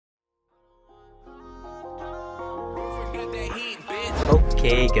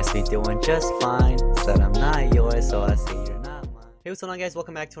Okay, guess we doing just fine. Said I'm not yours, so I say you're not mine. Hey, what's going on, guys?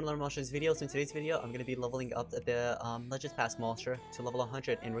 Welcome back to another Monsters video. So in today's video, I'm gonna be leveling up the Legends Pass monster to level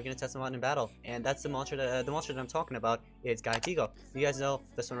 100, and we're gonna test him out in battle. And that's the monster that I'm talking about. Is GAIDIGO. You guys know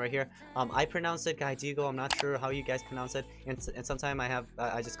this one right here. I pronounce it GAIDIGO. I'm not sure how you guys pronounce it. And sometimes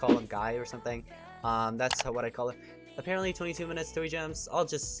I just call him Guy or something. That's what I call it. Apparently 22 minutes, 3 gems. I'll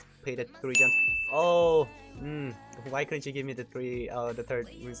just pay the 3 gems. Oh, why couldn't you give me the third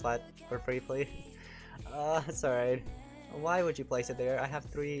rune slot for free, please? It's alright. Why would you place it there? I have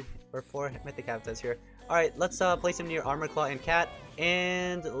 3 or 4 mythic habitats here. Alright, let's place him near Armor Claw and Cat,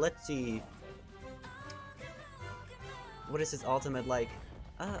 and let's see. What is his ultimate like?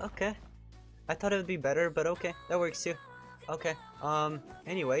 Okay. I thought it would be better, but okay, that works too. Okay,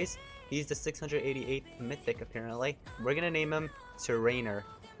 anyways, he's the 688th mythic apparently. We're gonna name him Terrainer.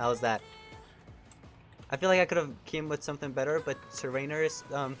 How's that? I feel like I could have came with something better, but Terrainer is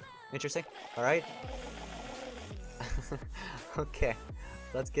interesting. Alright. Okay.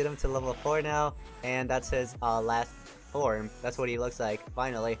 Let's get him to level 4 now. And that's his last form. That's what he looks like,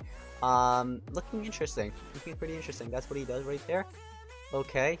 finally. Looking interesting. Looking pretty interesting. That's what he does right there.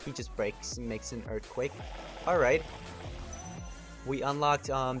 Okay, he just breaks and makes an earthquake. Alright. We unlocked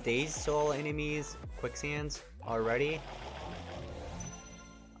Daze to all enemies, Quicksands already.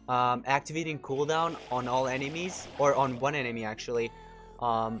 Activating cooldown on all enemies, or on one enemy actually,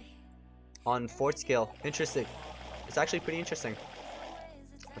 on 4th skill. Interesting. It's actually pretty interesting.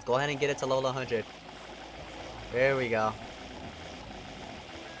 Let's go ahead and get it to level 100. There we go.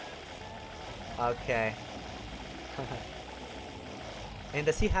 Okay. And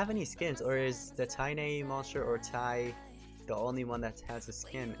does he have any skins, or is the tiny monster or Tai the only one that has a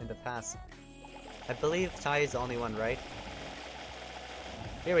skin in the past? I believe Tai is the only one, right?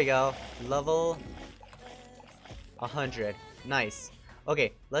 Here we go. Level 100. Nice.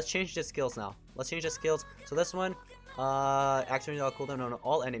 Okay, let's change the skills now. Let's change the skills. So this one, activating all cooldown on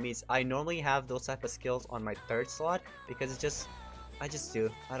all enemies. I normally have those type of skills on my 3rd slot because it's just, I just do.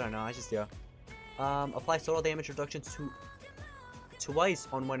 I don't know, I just do. Applies total damage reduction to twice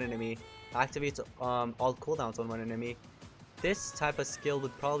on one enemy. Activates all cooldowns on one enemy. This type of skill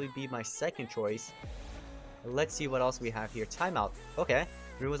would probably be my 2nd choice. Let's see what else we have here. Timeout. Okay.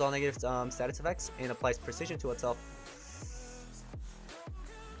 Removes all negative status effects and applies precision to itself.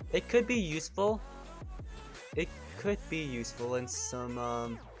 It could be useful. It could be useful in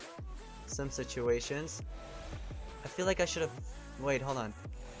some situations. I feel like I should have. Wait, hold on.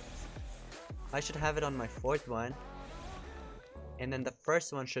 I should have it on my 4th one, and then the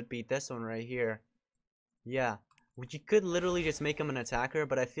 1st one should be this one right here. Yeah, you could literally just make him an attacker,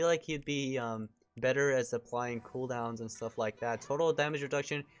 but I feel like he'd be better as applying cooldowns and stuff like that. Total damage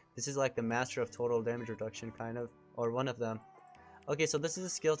reduction. This is like the master of total damage reduction, kind of, or one of them. Okay, so this is the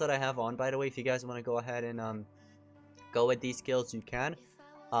skills that I have on. By the way, if you guys want to go ahead and go with these skills, you can.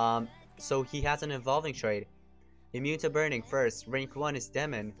 So he has an evolving trait. Immune to burning first. Rank 1 is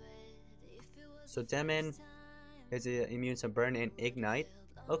Demon. So Demon is immune to burn and ignite.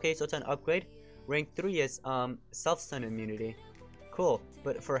 Okay, so it's an upgrade. Rank 3 is self-stun immunity. Cool,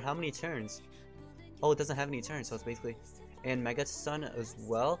 but for how many turns? Oh, it doesn't have any turns, so it's basically... And Mega Stun as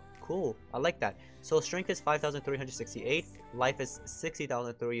well. Cool, I like that. So strength is 5,368, life is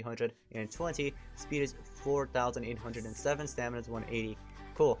 60,320, speed is 4,807, stamina is 180.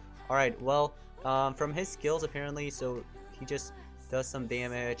 Cool. Alright, well, from his skills apparently, so he just does some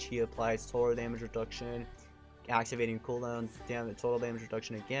damage, he applies total damage reduction, activating cooldown, total damage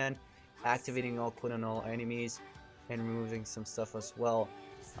reduction again, activating all cooldown on all enemies, and removing some stuff as well.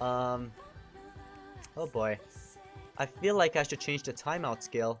 Oh boy. I feel like I should change the timeout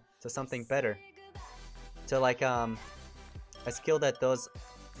skill to something better. To like a skill that does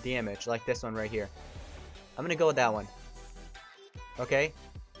damage, like this one right here. I'm gonna go with that one. Okay?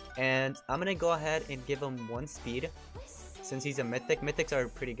 And I'm gonna go ahead and give him 1 speed. Since he's a mythic. Mythics are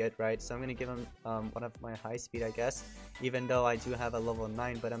pretty good, right? So I'm gonna give him one of my high speed, I guess. Even though I do have a level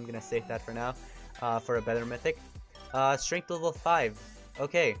 9, but I'm gonna save that for now. For a better mythic. Strength level 5.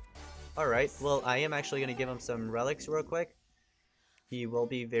 Okay. Alright, well, I am actually going to give him some relics real quick. He will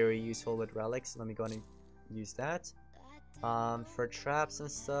be very useful with relics. Let me go ahead and use that. For traps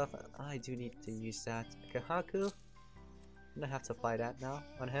and stuff, I do need to use that. Kahaku, I'm going to have to apply that now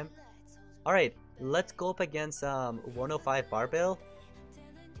on him. Alright, let's go up against 105 Barbell.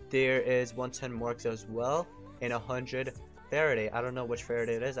 There is 110 Morks as well, and 100 Faraday. I don't know which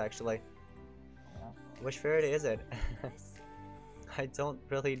Faraday it is, actually. Which Faraday is it? I don't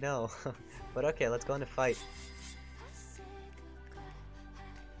really know. But okay, let's go into fight.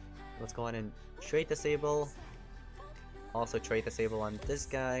 Let's go on and straight disable. Also trade disable on this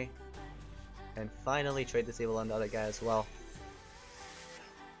guy. And finally trade disable on the other guy as well.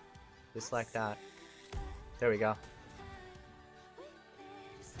 Just like that. There we go.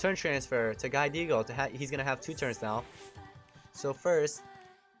 Turn transfer to GAIDIGO. He's gonna have 2 turns now. So first,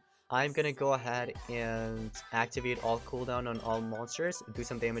 I'm gonna go ahead and activate all cooldown on all monsters. Do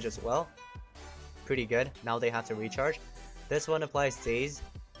some damage as well. Pretty good. Now they have to recharge. This one applies daze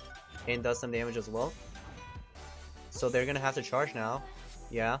and does some damage as well. So they're gonna have to charge now.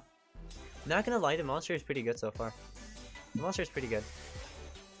 Yeah. Not gonna lie, the monster is pretty good so far. The monster is pretty good.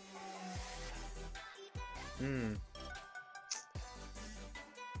 I'll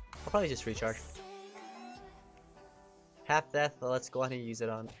probably just recharge. Half death, let's go ahead and use it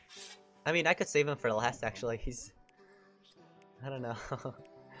on. I mean, I could save him for last actually. He's. I don't know.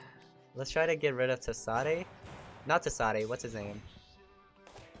 Let's try to get rid of Tasade. Not Tasade, what's his name?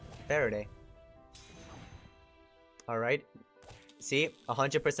 Faraday. Alright. See,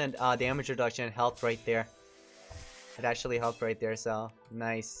 100% damage reduction helped right there. It actually helped right there, so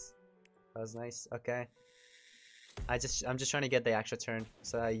nice. That was nice. Okay. I'm just trying to get the extra turn.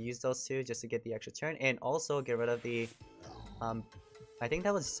 So I used those 2 just to get the extra turn and also get rid of the I think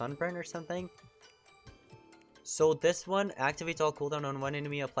that was Sunburn or something. So this one activates all cooldown on one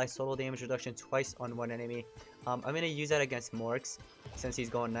enemy, applies total damage reduction twice on one enemy. I'm gonna use that against Morgs since he's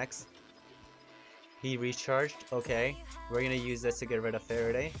going next. He recharged. Okay, we're gonna use this to get rid of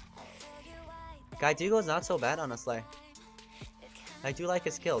Faraday. GAIDIGO is not so bad, honestly. I do like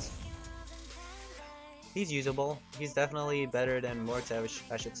his skills. He's usable. He's definitely better than Morgs,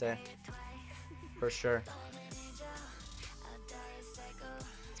 I should say. For sure.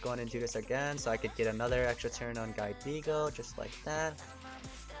 Let's go on and do this again so I could get another extra turn on GAIDIGO, just like that.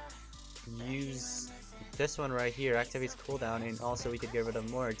 Use this one right here, activates cooldown, and also we could get rid of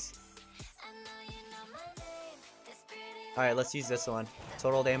Morgs. Alright, let's use this one.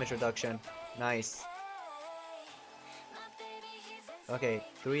 Total damage reduction. Nice. Okay,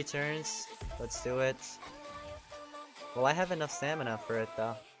 3 turns. Let's do it. Well, I have enough stamina for it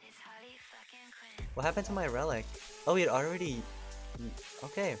though. What happened to my relic? Oh, it already...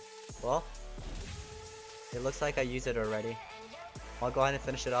 Okay, well, it looks like I used it already. I'll go ahead and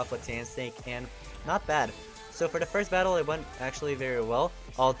finish it off with Sand Snake, and not bad. So for the first battle, it went actually very well.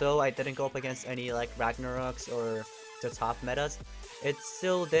 Although I didn't go up against any like Ragnaroks or the top metas, it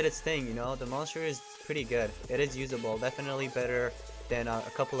still did its thing, you know? The monster is pretty good. It is usable, definitely better than a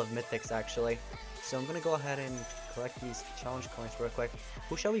couple of mythics actually. So I'm gonna go ahead and collect these challenge coins real quick.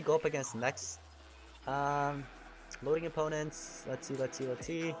 Who shall we go up against next? Loading opponents. Let's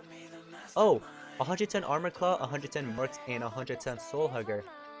see. Oh, 110 Armor Claw, 110 Mercs, and 110 Soul Hugger.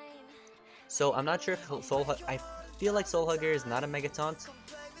 So I'm not sure if Soul Hugger... I feel like Soul Hugger is not a Mega Taunt,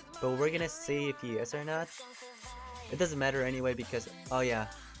 but we're gonna see if he is or not. It doesn't matter anyway because... Oh yeah.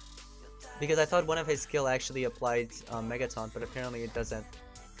 Because I thought one of his skill actually applied Mega Taunt, but apparently it doesn't.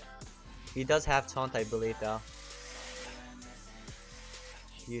 He does have Taunt, I believe, though.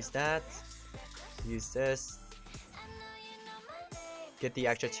 Use that. Use this. Get the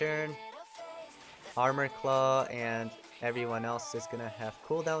extra turn. Armor Claw and everyone else is gonna have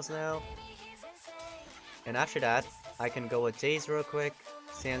cooldowns now. And after that, I can go with Daze real quick.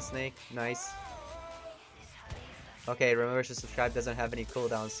 Sand Snake, nice. Okay, remember to subscribe doesn't have any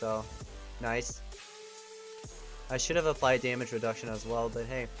cooldowns, so nice. I should have applied damage reduction as well, but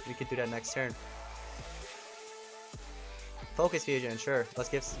hey, we could do that next turn. Focus Fusion, sure. Let's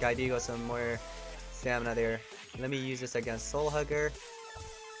give GAIDIGO some more stamina there. Let me use this against Soul Hugger.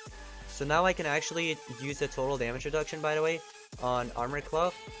 So now I can actually use the total damage reduction, by the way, on Armor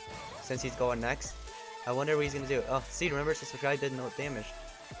Claw, since he's going next. I wonder what he's gonna do. Oh, see, remember to subscribe did no damage.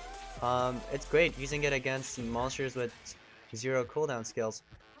 It's great using it against monsters with 0 cooldown skills.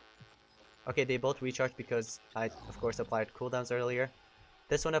 Okay, they both recharge because I, of course, applied cooldowns earlier.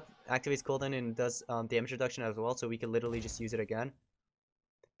 This one activates cooldown and does damage reduction as well, so we can literally just use it again.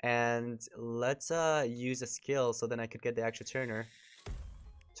 And let's use a skill so then I could get the extra turner.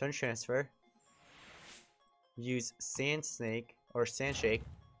 Turn transfer. Use Sand Snake or Sand Shake.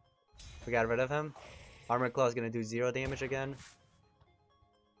 We got rid of him. Armor Claw is gonna do 0 damage again.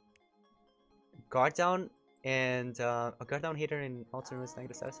 Guard down and a guard down hater and alternate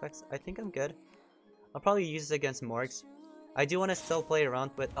negative side effects. I think I'm good. I'll probably use this against Morgs. I do want to still play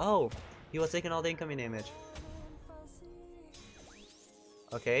around with. Oh, he was taking all the incoming damage.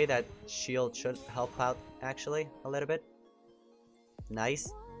 Okay, that shield should help out actually a little bit.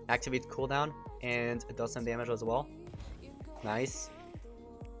 Nice. Activate cooldown and it does some damage as well. Nice.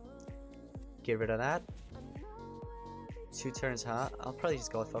 Get rid of that. 2 turns, huh? I'll probably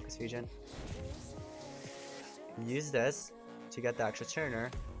just go with Focus Fusion. Use this to get the extra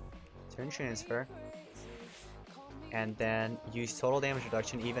turner. Turn transfer. And then use total damage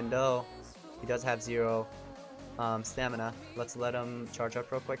reduction even though he does have 0 stamina. Let's let him charge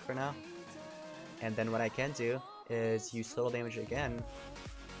up real quick for now. And then what I can do is use total damage again.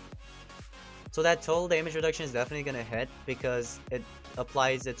 So that total damage reduction is definitely gonna hit because it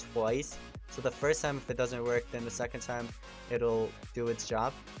applies it twice. So the first time if it doesn't work, then the second time it'll do its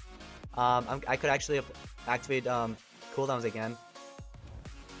job. I could actually activate cooldowns again.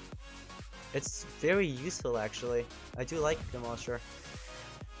 It's very useful actually. I do like the monster.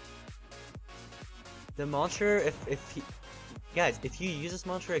 The monster, if you use this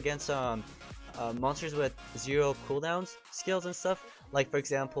monster against monsters with 0 cooldowns skills and stuff, like for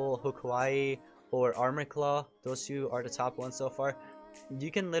example Hook Hawaii or Armor Claw, those two are the top ones so far,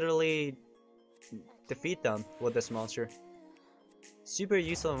 you can literally defeat them with this monster. Super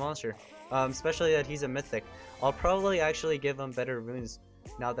useful monster, especially that he's a mythic. I'll probably actually give him better runes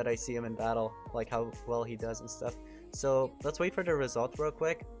now that I see him in battle, like how well he does and stuff. So let's wait for the result real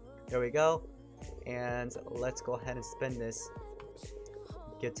quick. There we go. And let's go ahead and spin this.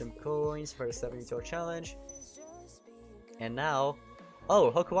 Get some coins for the 72 challenge. And now, oh,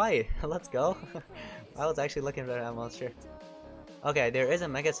 Hook Hawaii, let's go. I was actually looking for that monster. Okay, there is a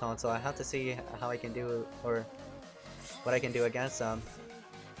Mega Taunt, so I have to see how I can do, or what I can do against them.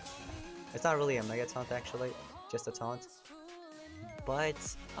 It's not really a Mega Taunt actually, just a taunt. But,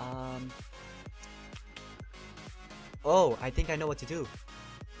 oh, I think I know what to do.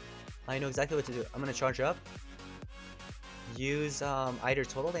 I know exactly what to do. I'm gonna charge up. Use either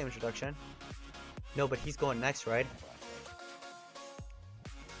total damage reduction. No, but he's going next, right?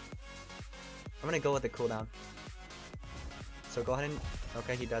 I'm gonna go with the cooldown. So go ahead and...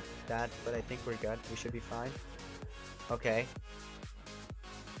 Okay, he did that, but I think we're good. We should be fine. Okay.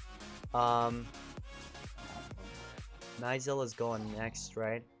 Nigel is going next,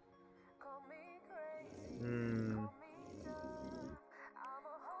 right?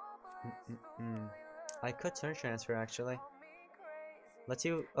 I could turn transfer actually. Let's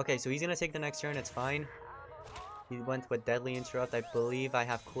see. Okay, so he's gonna take the next turn. It's fine. He went with Deadly Interrupt. I believe I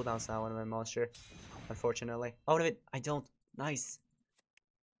have cooldowns now on my monster. Unfortunately. Oh no, I don't. Nice.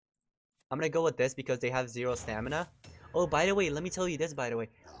 I'm gonna go with this because they have 0 stamina. Oh, by the way, let me tell you this. By the way,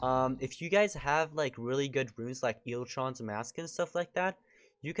 if you guys have like really good runes like Eeltron's Mask and stuff like that,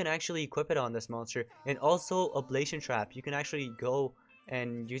 you can actually equip it on this monster. And also Ablation Trap. You can actually go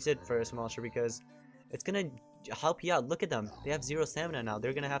and use it for this monster because it's gonna help you out. Look at them. They have 0 stamina now.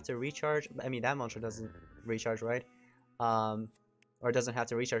 They're gonna have to recharge. I mean, that monster doesn't recharge, right? Or doesn't have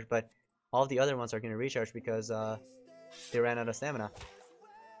to recharge, but all the other ones are gonna recharge because they ran out of stamina.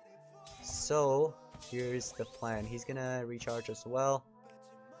 So here's the plan. He's gonna recharge as well.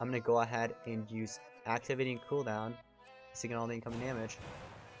 I'm gonna go ahead and use activating cooldown, taking all the incoming damage.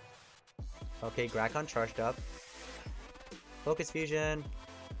 Okay, Grakon charged up. Focus Fusion.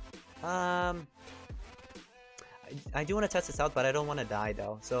 I do want to test this out, but I don't want to die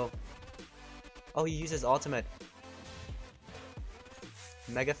though. So, oh, he uses ultimate.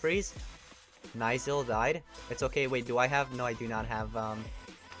 Mega Freeze. Nizil died. It's okay. Wait, do I have? No, I do not have.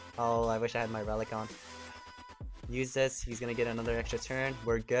 Oh, I wish I had my relic on. Use this. He's gonna get another extra turn.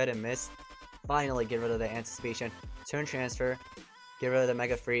 We're good and missed. Finally, get rid of the anticipation. Turn transfer. Get rid of the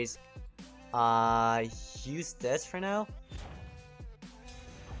Mega Freeze. Use this for now.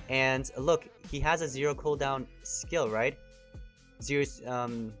 And look, he has a 0 cooldown skill, right? He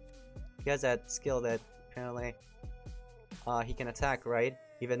has that skill that apparently he can attack, right?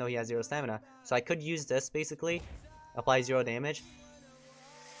 Even though he has 0 stamina. So I could use this basically, apply 0 damage.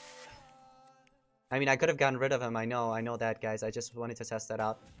 I mean, I could have gotten rid of him. I know that, guys. I just wanted to test that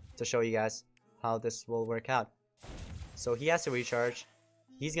out to show you guys how this will work out. So he has to recharge.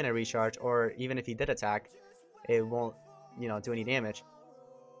 He's gonna recharge, or even if he did attack, it won't, you know, do any damage.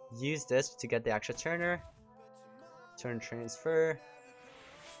 Use this to get the extra turner. Turn transfer.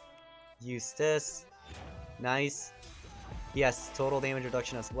 Use this. Nice. Yes, total damage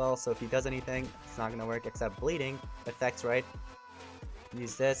reduction as well, so if he does anything, it's not gonna work except bleeding effects, right?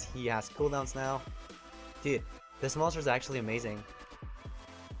 Use this. He has cooldowns now. Dude, this monster is actually amazing.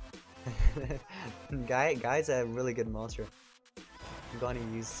 Guy's a really good monster. I'm going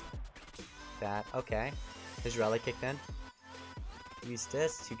to use that. Okay. His relic kicked in. Use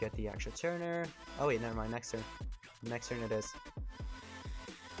this to get the extra turner. Oh wait, never mind. Next turn. Next turn it is.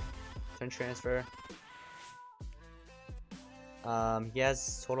 Turn transfer. He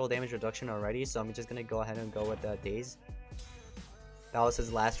has total damage reduction already, so I'm just gonna go ahead and go with the Daze. That was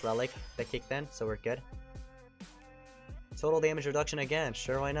his last relic that kicked in, so we're good. Total damage reduction again.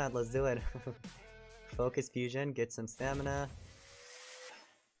 Sure, why not? Let's do it. Focus fusion, get some stamina.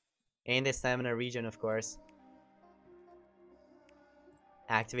 And the stamina regen, of course.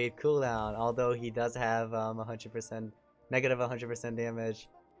 Activate cooldown, although he does have 100% negative 100% damage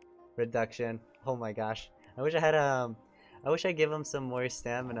reduction. Oh my gosh. I wish I had I wish I gave him some more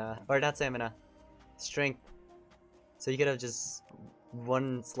stamina. Or not stamina. Strength. So you could have just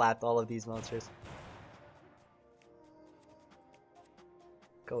one slapped all of these monsters.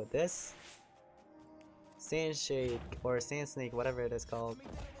 Go with this. Sand Shake or Sand Snake, whatever it is called.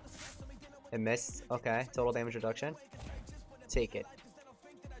 It missed. Okay, total damage reduction. Take it.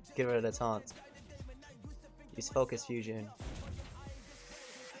 Get rid of the taunt. Use Focus Fusion.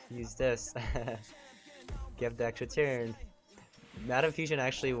 Use this. Give the extra turn. Madam Fusion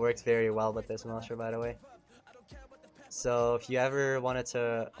actually works very well with this monster, by the way. So if you ever wanna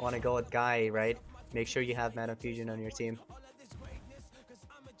go with Guy, right? Make sure you have Madam Fusion on your team.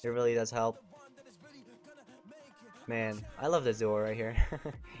 It really does help. Man, I love this duo right here.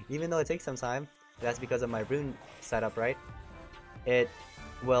 Even though it takes some time, that's because of my rune setup, right? It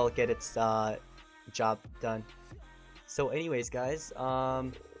will get its job done. So anyways, guys,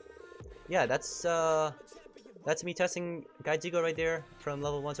 yeah, that's me testing GAIDIGO right there from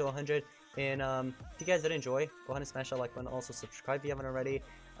level 1 to 100. And if you guys did enjoy, go ahead and smash that like button. Also subscribe if you haven't already.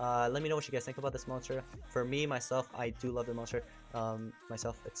 Let me know what you guys think about this monster. For me, myself, I do love the monster.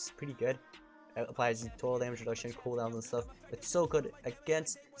 Myself, it's pretty good. It applies total damage reduction, cooldowns and stuff. It's so good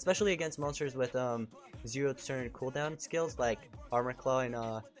against, especially against monsters with 0 turn cooldown skills like Armor Claw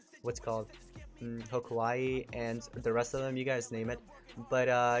and what's called Hokuai and the rest of them. You guys name it. But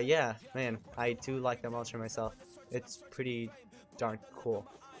yeah, man, I do like the monster myself. It's pretty darn cool.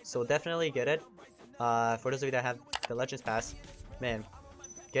 So definitely get it. For those of you that have the Legends Pass, man,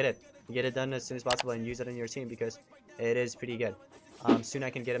 get it. Get it done as soon as possible and use it in your team because it is pretty good. Soon I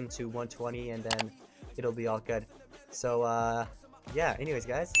can get him to 120 and then it'll be all good. So yeah, anyways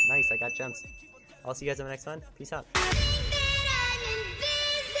guys, nice, I got gems. I'll see you guys in the next one. Peace out.